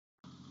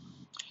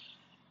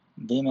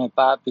Dime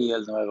Papi,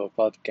 el nuevo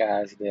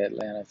podcast de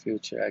Atlanta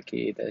Future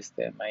aquí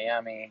desde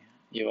Miami,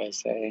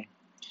 USA.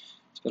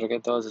 Espero que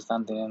todos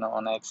están teniendo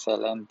un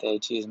excelente,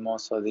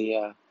 chismoso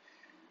día.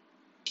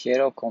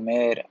 Quiero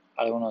comer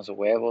algunos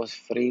huevos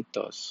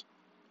fritos.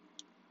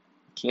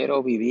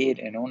 Quiero vivir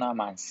en una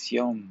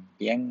mansión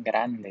bien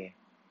grande,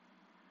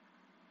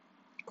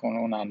 con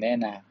una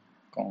nena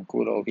con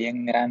culo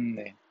bien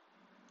grande.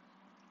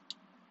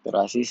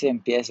 Pero así se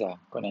empieza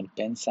con el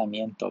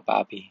pensamiento,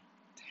 papi.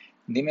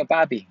 Dime,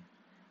 papi.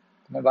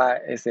 ¿Cómo va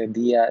ese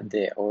día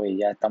de hoy?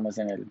 Ya estamos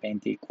en el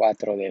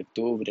 24 de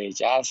octubre,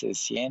 ya se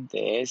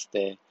siente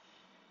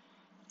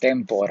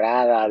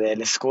temporada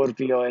del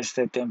Escorpio,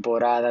 esta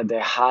temporada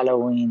de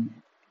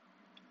Halloween.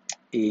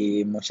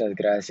 Y muchas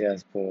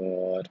gracias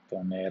por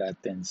poner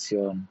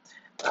atención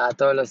a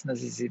todas las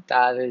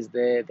necesidades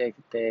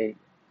de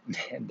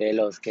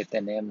los que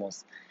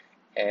tenemos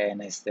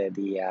en este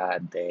día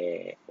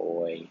de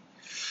hoy.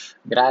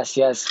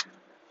 Gracias,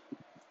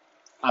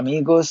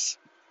 amigos,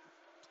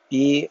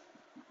 y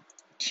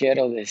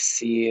quiero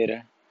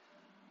decir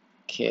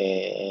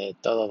que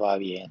todo va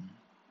bien.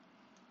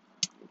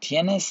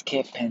 Tienes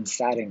que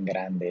pensar en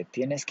grande,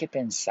 tienes que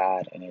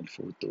pensar en el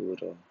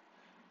futuro.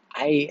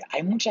 Hay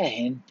mucha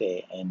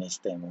gente en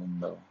este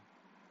mundo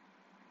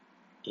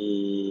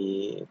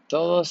y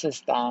todos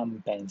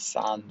están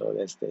pensando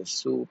desde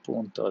su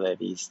punto de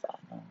vista,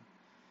 ¿no?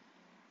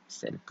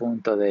 Es el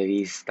punto de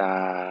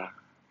vista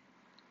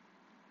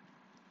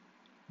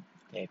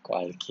de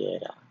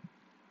cualquiera.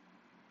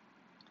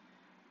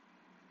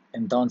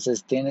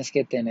 Entonces tienes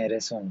que tener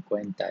eso en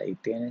cuenta y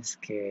tienes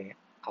que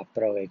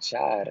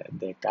aprovechar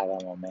de cada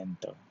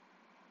momento.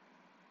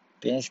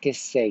 Tienes que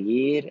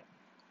seguir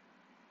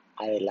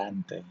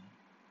adelante.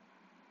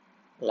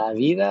 La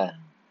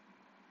vida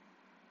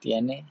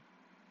tiene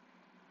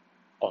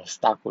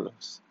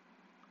obstáculos.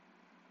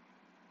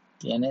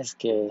 Tienes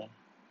que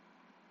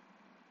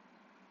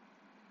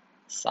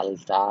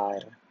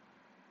saltar,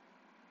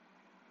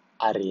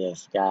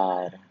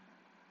 arriesgar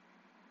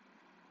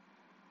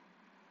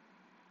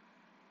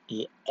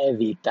y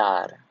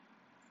evitar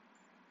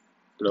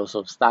los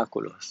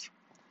obstáculos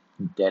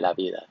de la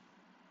vida.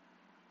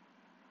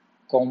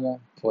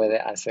 ¿Cómo puede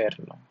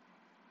hacerlo?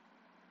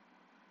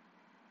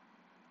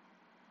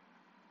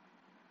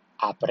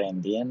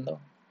 Aprendiendo,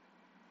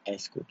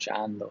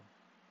 escuchando,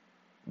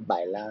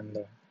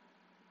 bailando.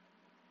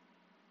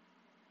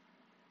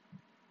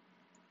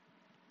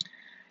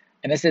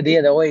 En este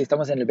día de hoy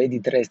estamos en el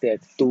 23 de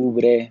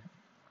octubre.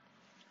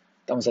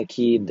 Estamos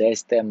aquí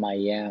desde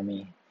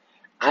Miami.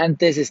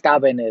 Antes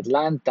estaba en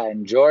Atlanta,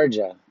 en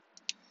Georgia,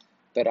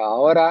 pero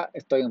ahora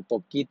estoy un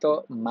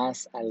poquito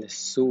más al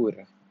sur,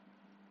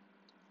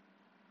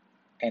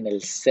 en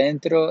el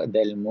centro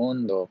del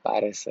mundo,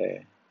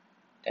 parece,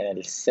 en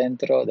el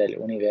centro del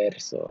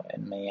universo,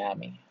 en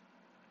Miami,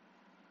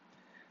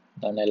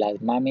 donde las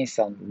mamis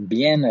son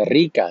bien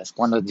ricas.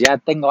 Cuando ya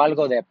tengo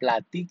algo de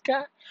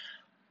platica,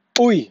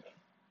 uy,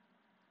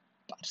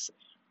 parce.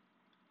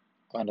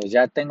 Cuando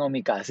ya tengo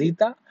mi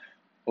casita,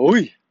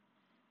 uy.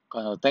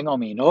 Cuando tengo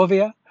mi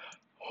novia,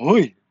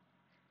 uy.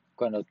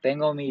 Cuando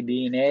tengo mi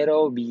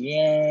dinero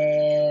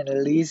bien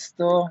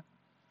listo,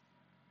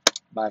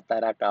 va a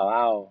estar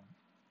acabado.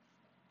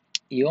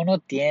 Y uno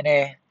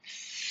tiene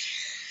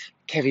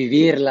que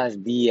vivir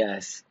las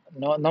días.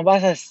 No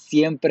vas a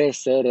siempre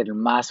ser el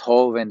más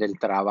joven del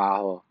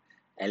trabajo,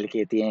 el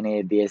que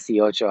tiene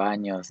 18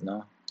 años,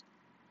 ¿no?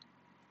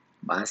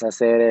 Vas a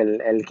ser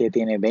el que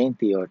tiene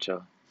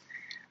 28.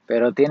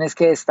 Pero tienes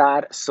que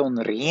estar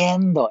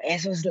sonriendo.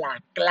 Eso es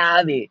la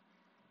clave.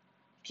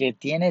 Que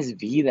tienes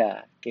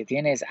vida, que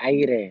tienes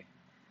aire,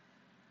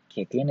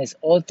 que tienes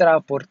otra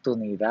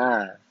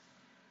oportunidad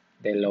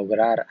de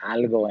lograr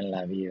algo en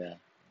la vida.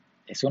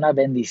 Es una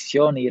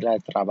bendición ir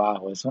al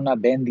trabajo, es una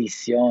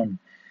bendición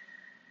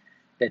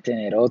de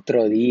tener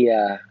otro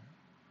día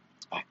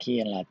aquí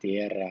en la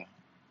tierra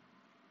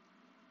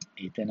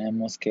y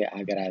tenemos que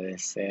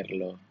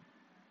agradecerlo.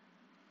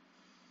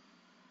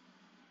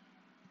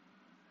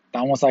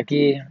 Estamos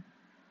aquí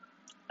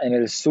en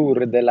el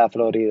sur de la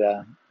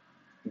Florida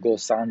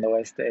gozando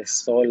este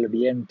sol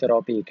bien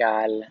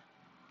tropical.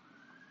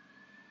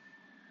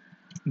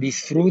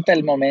 Disfruta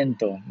el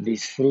momento,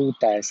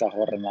 disfruta esa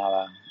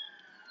jornada,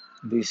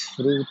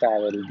 disfruta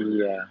del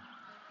día,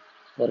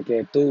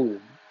 porque tú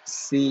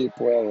sí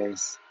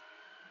puedes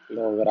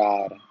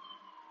lograr.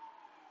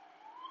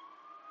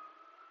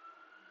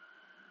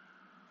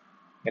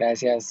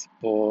 Gracias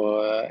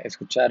por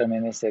escucharme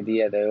en este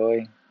día de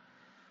hoy.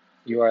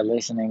 You are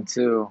listening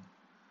to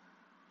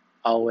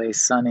Always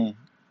Sunny.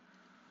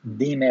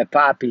 Dime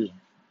Papi.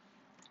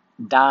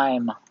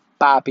 Dime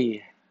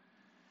Papi.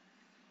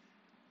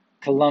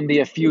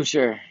 Columbia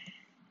Future.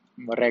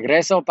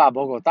 Regreso pa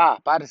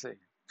Bogotá, parce.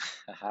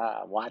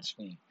 Watch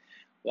me.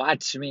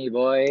 Watch me,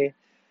 boy.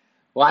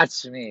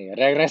 Watch me.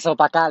 Regreso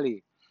pa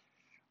Cali.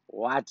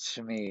 Watch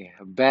me.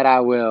 Bet I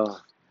will.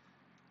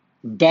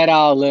 Bet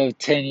I'll live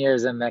 10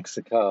 years in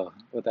Mexico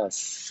with a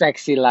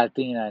sexy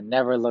Latina and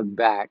never look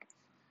back.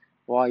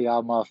 while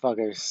y'all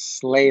motherfuckers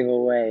slave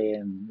away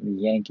in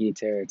Yankee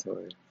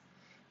territory.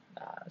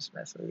 Nah, I'm just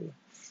messing with you.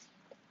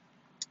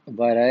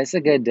 But it's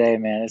a good day,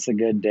 man. It's a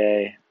good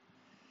day.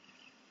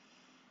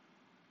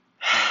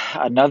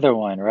 Another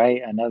one,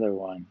 right? Another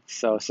one.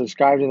 So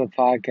subscribe to the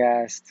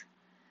podcast,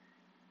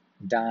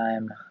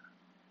 Dime,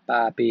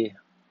 Boppy,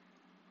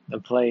 the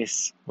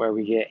place where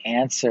we get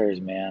answers,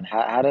 man.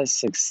 How to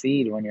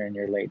succeed when you're in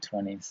your late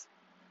 20s.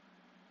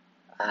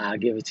 I'll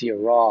give it to you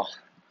raw,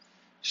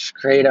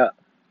 straight up,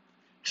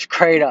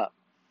 straight up.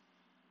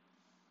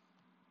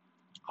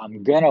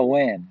 I'm gonna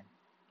win,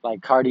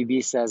 like Cardi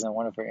B says in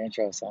one of her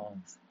intro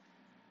songs.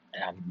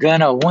 And I'm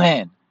gonna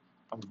win.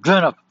 I'm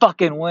gonna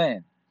fucking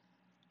win.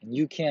 And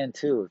you can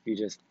too if you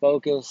just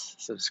focus,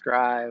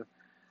 subscribe.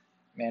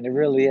 Man, it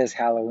really is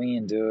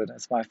Halloween, dude.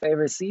 It's my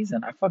favorite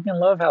season. I fucking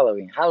love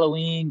Halloween.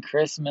 Halloween,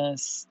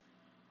 Christmas.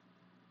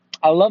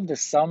 I love the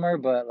summer,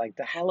 but like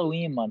the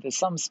Halloween month is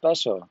something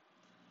special.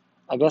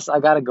 I guess I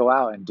gotta go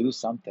out and do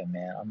something,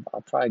 man.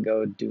 I'll probably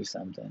go do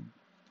something.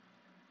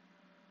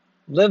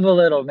 Live a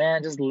little,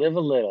 man. Just live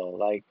a little.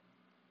 Like,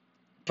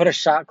 put a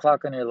shot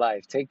clock on your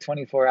life. Take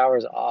 24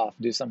 hours off.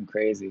 Do something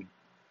crazy.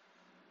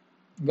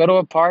 Go to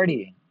a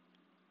party.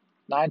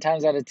 9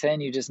 times out of 10,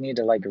 you just need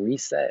to like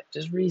reset.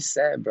 Just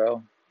reset,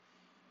 bro.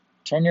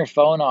 Turn your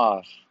phone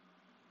off.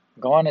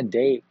 Go on a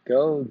date.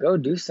 Go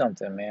do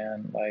something,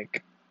 man.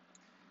 Like,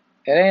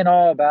 it ain't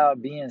all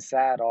about being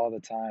sad all the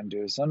time,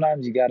 dude.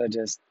 Sometimes you gotta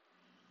just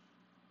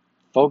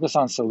focus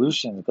on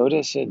solutions. Go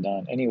get shit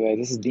done. Anyway,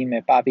 this is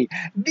Dime Papi.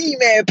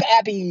 Dime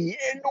Papi,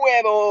 el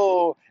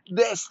nuevo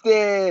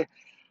desde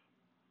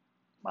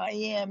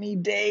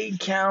Miami-Dade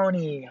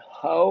County.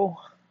 Ho.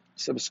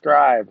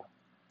 Subscribe.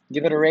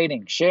 Give it a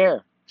rating.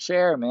 Share.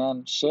 Share,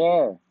 man.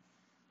 Share.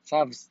 Let's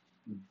have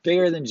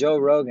bigger than Joe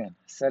Rogan.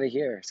 Said it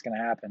here. It's gonna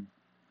happen.